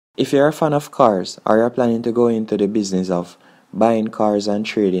If you're a fan of cars or you're planning to go into the business of buying cars and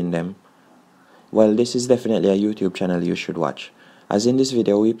trading them, well, this is definitely a YouTube channel you should watch, as in this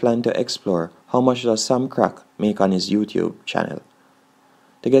video we plan to explore how much does Samcrac make on his YouTube channel.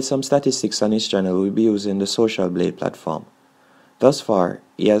 To get some statistics on his channel, we'll be using the Social Blade platform. Thus far,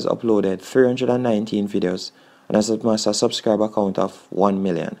 he has uploaded 319 videos and has amassed a subscriber count of 1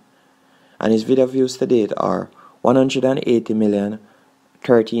 million. And his video views to date are 180,013,985.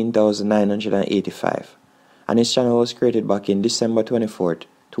 And his channel was created back in December 24th,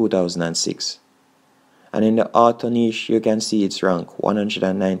 2006. And in the auto niche, you can see its rank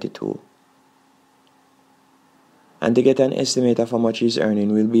 192. And to get an estimate of how much he's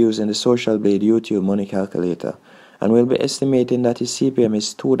earning, we'll be using the Social Blade YouTube money calculator. And we'll be estimating that his CPM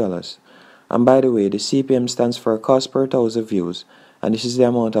is $2. And by the way, the CPM stands for cost per 1,000 views. And this is the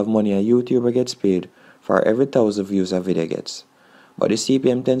amount of money a YouTuber gets paid for every 1,000 views a video gets. But the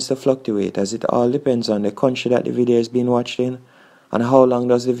CPM tends to fluctuate as it all depends on the country that the video is being watched in, and how long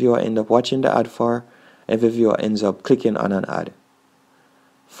does the viewer end up watching the ad for if the viewer ends up clicking on an ad.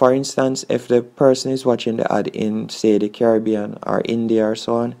 For instance, if the person is watching the ad in, say, the Caribbean or India or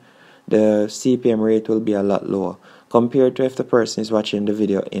so on, the CPM rate will be a lot lower compared to if the person is watching the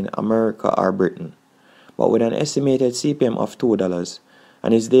video in America or Britain. But with an estimated CPM of $2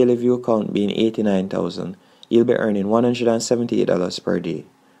 and his daily view count being 89,000, he'll be earning $178 per day.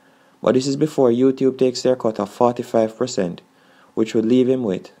 But this is before YouTube takes their cut of 45%, which would leave him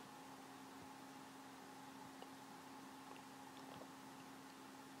with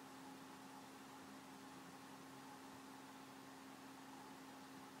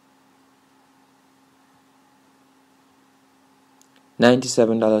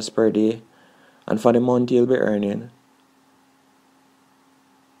 $97 per day, and for the month he'll be earning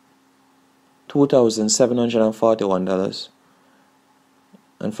 $2,741,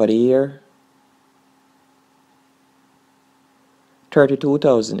 and for the year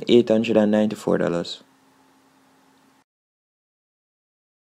 $32,894.